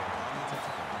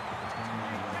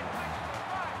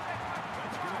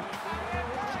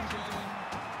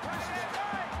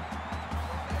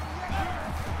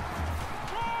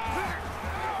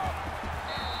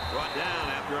 Brought down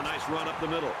after a nice run up the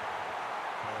middle.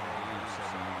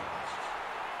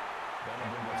 That'll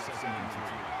bring up 2nd and 3.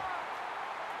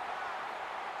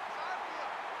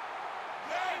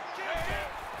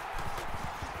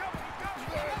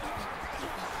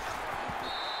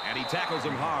 And he tackles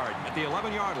him hard at the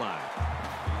 11-yard line.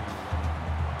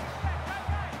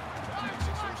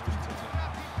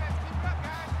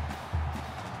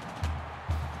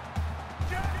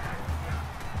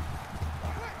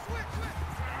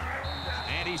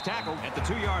 And he's tackled at the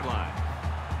 2-yard line.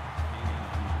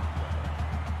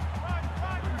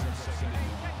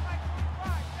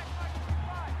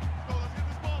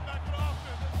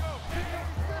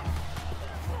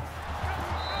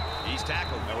 He's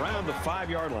tackled around the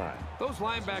 5-yard line. Those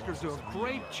linebackers do a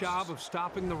great job of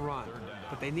stopping the run,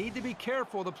 but they need to be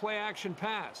careful of the play-action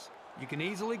pass. You can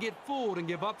easily get fooled and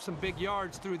give up some big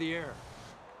yards through the air.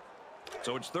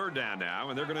 So it's 3rd down now,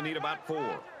 and they're going to need about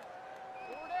 4.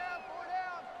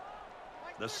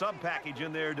 The sub package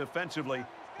in there defensively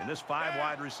in this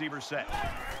 5-wide receiver set.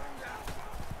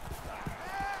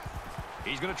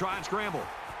 He's going to try and scramble.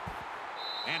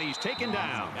 And he's taken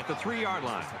down at the 3-yard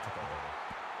line.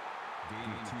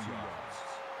 Gain of 2 yards.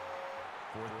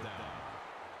 4th down.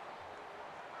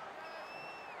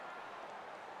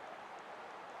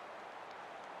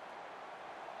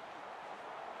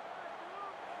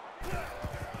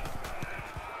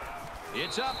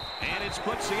 It's up, and it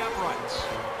splits the uprights.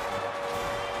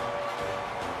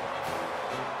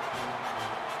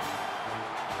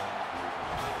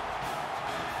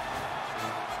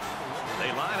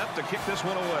 They line up to kick this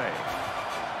one away.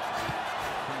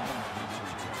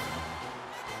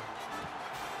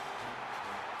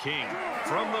 King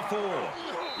from the 4.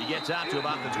 He gets out to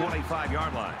about the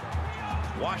 25-yard line.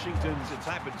 Washington's the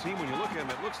type of team, when you look at them,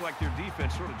 it looks like their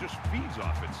defense sort of just feeds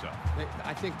off itself.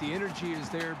 I think the energy is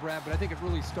there, Brad, but I think it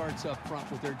really starts up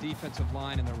front with their defensive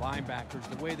line and their linebackers.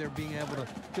 The way they're being able to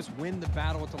just win the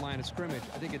battle at the line of scrimmage,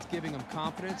 I think it's giving them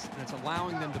confidence, and it's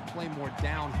allowing them to play more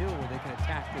downhill where they can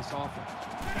attack this offense.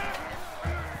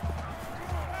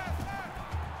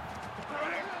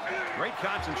 Great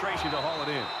concentration to haul it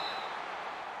in.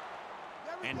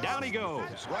 And down he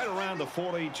goes, right around the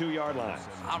 42-yard line.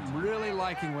 I'm really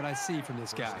liking what I see from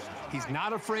this guy. He's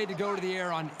not afraid to go to the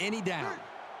air on any down.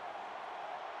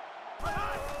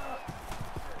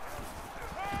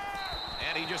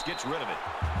 And he just gets rid of it.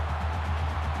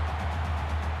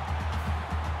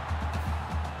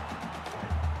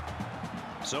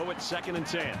 So it's 2nd and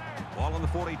 10. Ball on the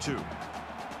 42.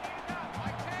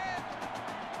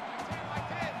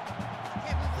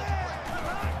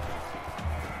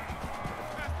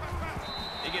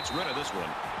 Gets rid of this one.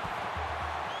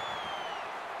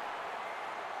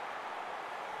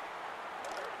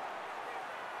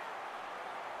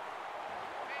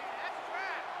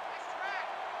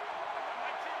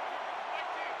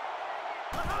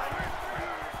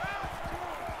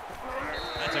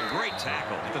 That's a great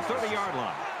tackle at the 30-yard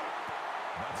line.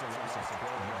 That's a loss of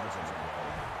 12 yards on the ball.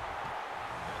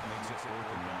 That makes it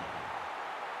 4th and 9.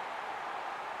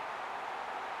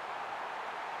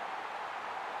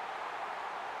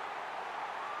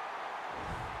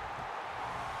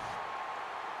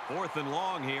 Fourth and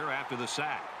long here after the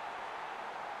sack.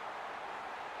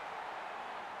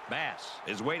 Bass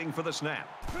is waiting for the snap.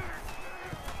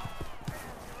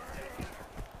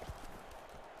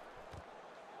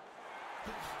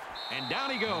 And down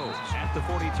he goes at the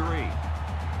 43.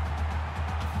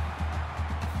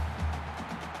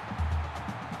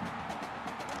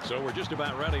 So we're just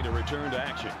about ready to return to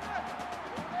action.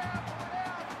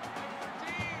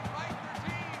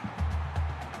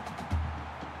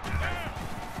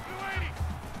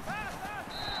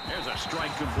 There's a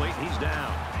strike complete. He's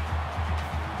down.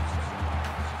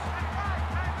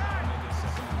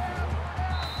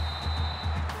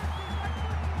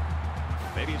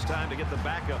 Maybe it's time to get the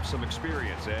backup some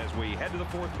experience as we head to the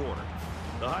fourth quarter.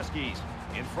 The Huskies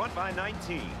in front by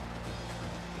 19.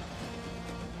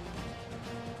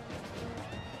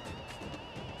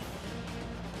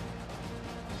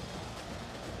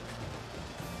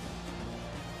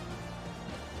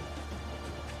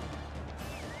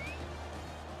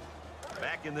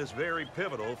 Back in this very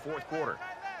pivotal fourth quarter.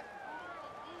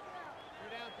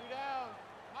 Two down.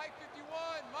 Mike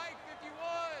 51, Mike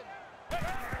 51.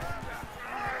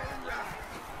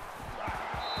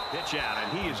 Pitch out,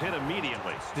 and he is hit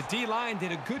immediately. The D-line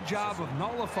did a good job of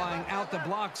nullifying out the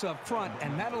blocks up front,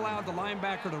 and that allowed the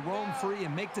linebacker to roam free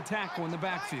and make the tackle in the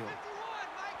backfield.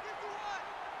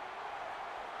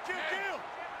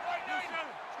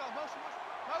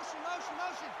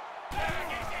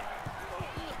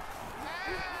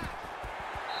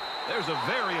 There's a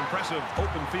very impressive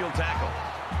open field tackle.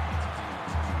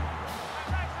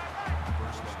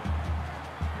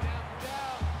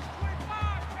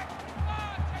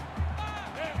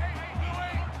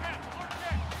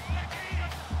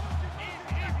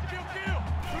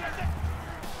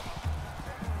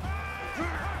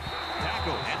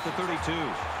 Tackle at the 32.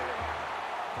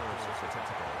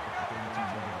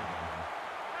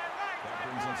 That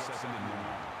brings us second and 9.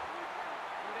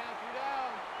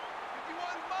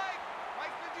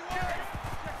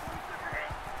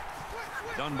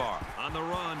 Dunbar on the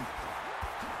run.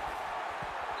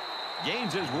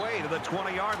 Gains his way to the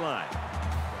 20-yard line.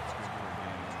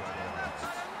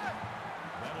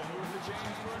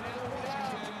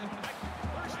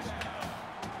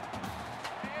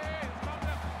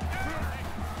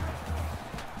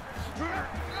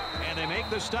 And they make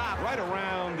the stop right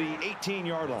around the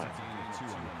 18-yard line.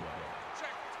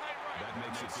 That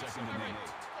makes it second and 8.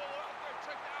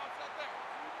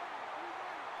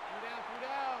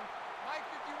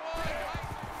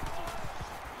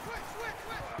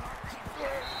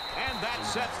 And that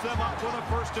sets them up with a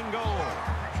first and goal.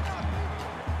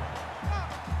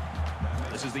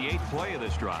 This is the 8th play of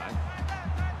this drive.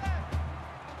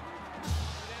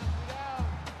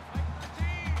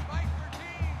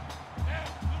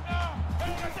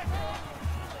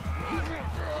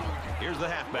 Here's the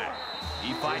halfback.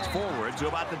 He fights forward to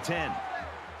about the 10. No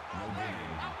gain.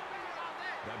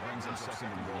 That brings us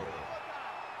second and goal.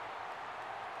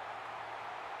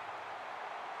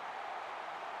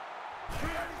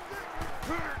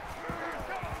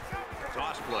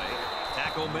 Toss play.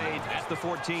 Tackle made at the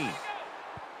 14.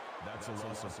 That's a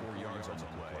loss of 4 yards on the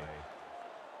play.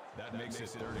 That makes it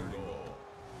third and goal.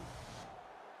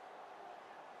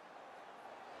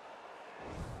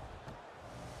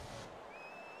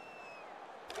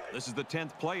 This is the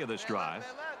 10th play of this drive.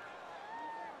 Three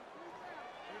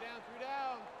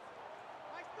down.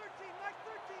 Mike 13, Mike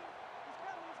 13. He's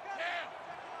coming. Yeah.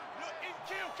 Look,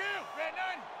 kill. Red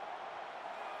 9.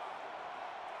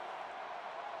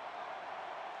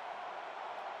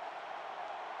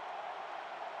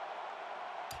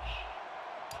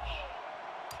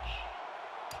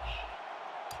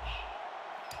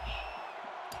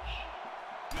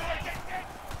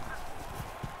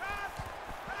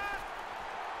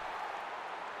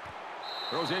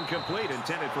 Throws incomplete,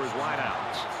 intended for his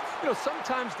wideouts. You know,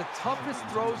 sometimes the toughest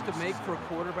throws to make for a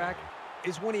quarterback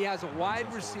is when he has a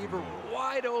wide receiver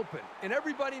wide open, and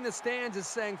everybody in the stands is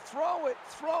saying, throw it,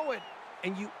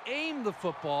 and you aim the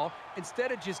football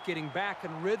instead of just getting back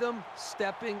in rhythm,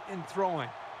 stepping, and throwing.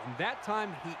 And that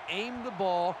time, he aimed the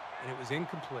ball, and it was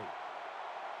incomplete.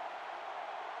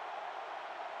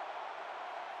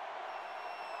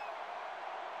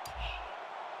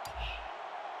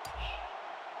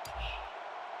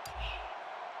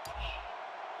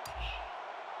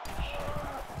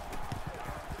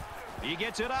 He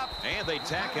gets it up, and they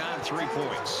tack on 3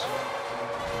 points.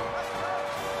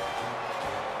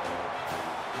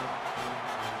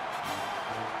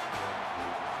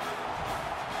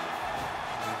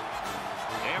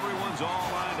 Everyone's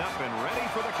all lined up and ready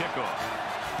for the kickoff.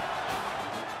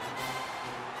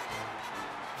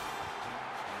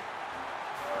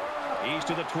 He's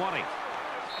to the 20.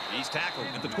 He's tackled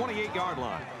at the 28-yard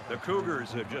line. The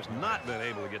Cougars have just not been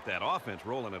able to get that offense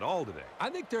rolling at all today. I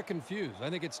think they're confused. I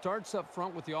think it starts up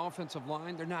front with the offensive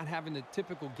line. They're not having the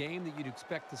typical game that you'd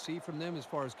expect to see from them as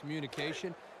far as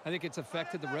communication. I think it's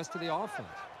affected the rest of the offense.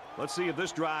 Let's see if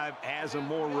this drive has a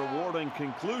more rewarding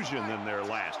conclusion than their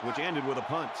last, which ended with a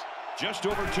punt. Just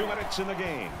over 2 minutes in the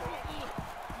game.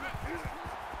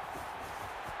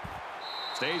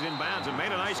 Stays in bounds and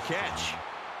made a nice catch.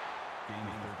 Gain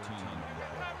of 13 on the play.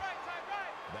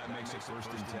 That makes it first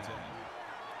and 10. 3 down, 3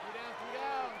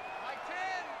 down. Mike 10.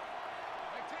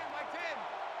 Mike 10, Mike 10.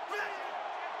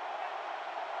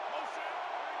 Motion.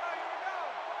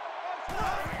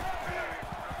 Here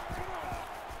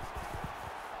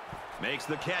we go. Makes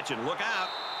the catch and look out.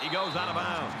 He goes out of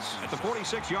bounds at the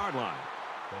 46-yard line.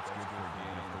 That's good for a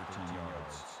gain of 13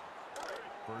 yards.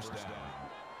 First down.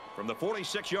 From the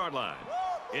 46-yard line,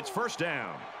 it's first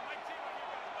down.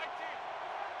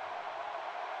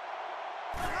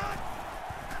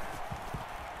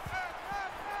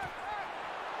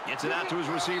 Gets it out to his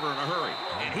receiver in a hurry,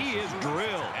 and he is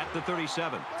drilled at the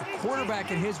 37. The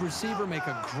quarterback and his receiver make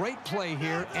a great play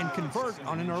here and convert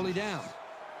on an early down.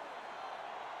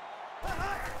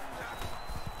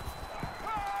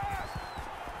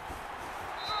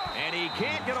 And he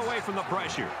can't get away from the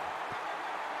pressure.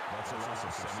 That's a loss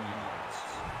of 7 yards.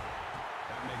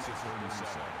 That makes it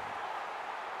 37.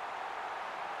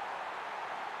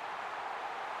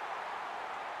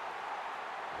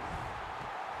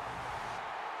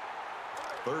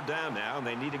 Third down now, and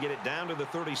they need to get it down to the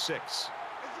 36. It's just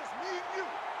me and you.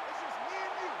 It's just me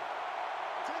and you.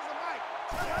 Change the mic.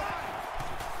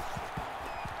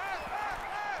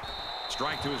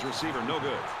 Strike to his receiver, no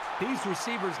good. These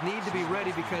receivers need to be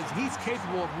ready because he's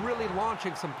capable of really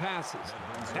launching some passes.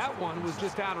 That one was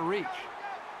just out of reach.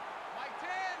 Mike 10.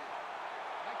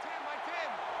 Mike 10, Mike 10.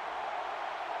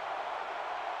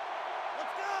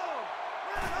 Let's go.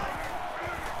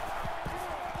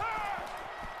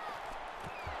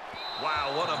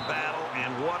 Wow, what a battle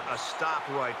and what a stop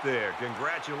right there.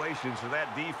 Congratulations to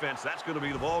that defense. That's going to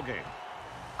be the ball game.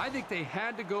 I think they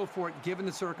had to go for it given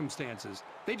the circumstances.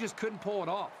 They just couldn't pull it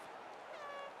off.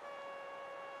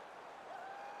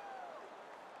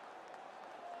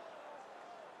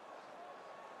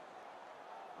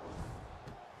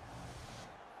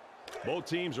 Both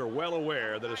teams are well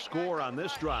aware that a score on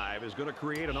this drive is going to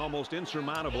create an almost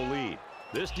insurmountable lead.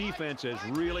 This defense has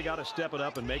really got to step it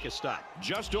up and make a stop.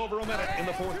 Just over a minute in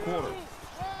the fourth quarter.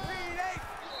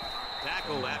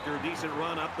 Tackled after a decent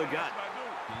run up the gut.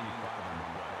 Gain of 5 on the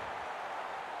play.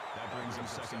 That brings him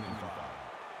second and 5.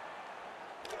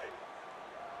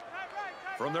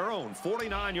 From their own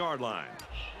 49-yard line,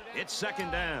 it's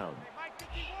second down. Mike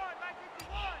 51, Mike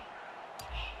 51.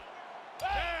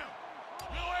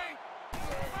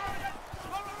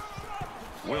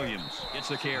 Williams gets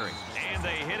the carry, and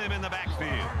they hit him in the backfield.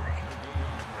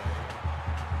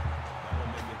 That'll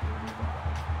make it 35.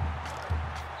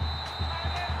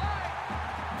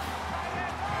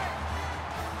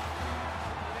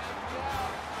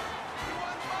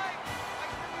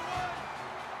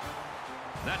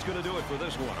 That's going to do it for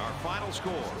this one. Our final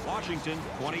score, Washington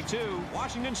 22,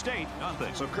 Washington State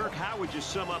nothing. So, Kirk, how would you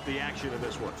sum up the action of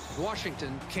this one?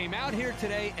 Washington came out here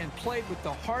today and played with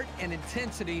the heart and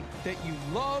intensity that you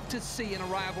love to see in a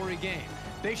rivalry game.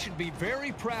 They should be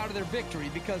very proud of their victory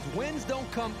because wins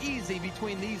don't come easy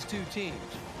between these two teams.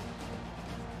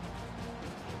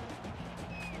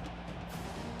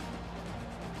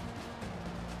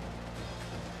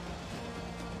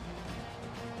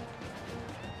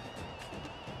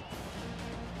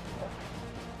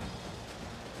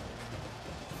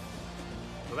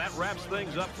 So that wraps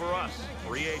things up for us.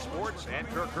 For EA Sports and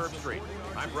Kirk Herbstreit,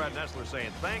 I'm Brad Nessler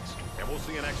saying thanks, and we'll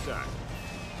see you next time.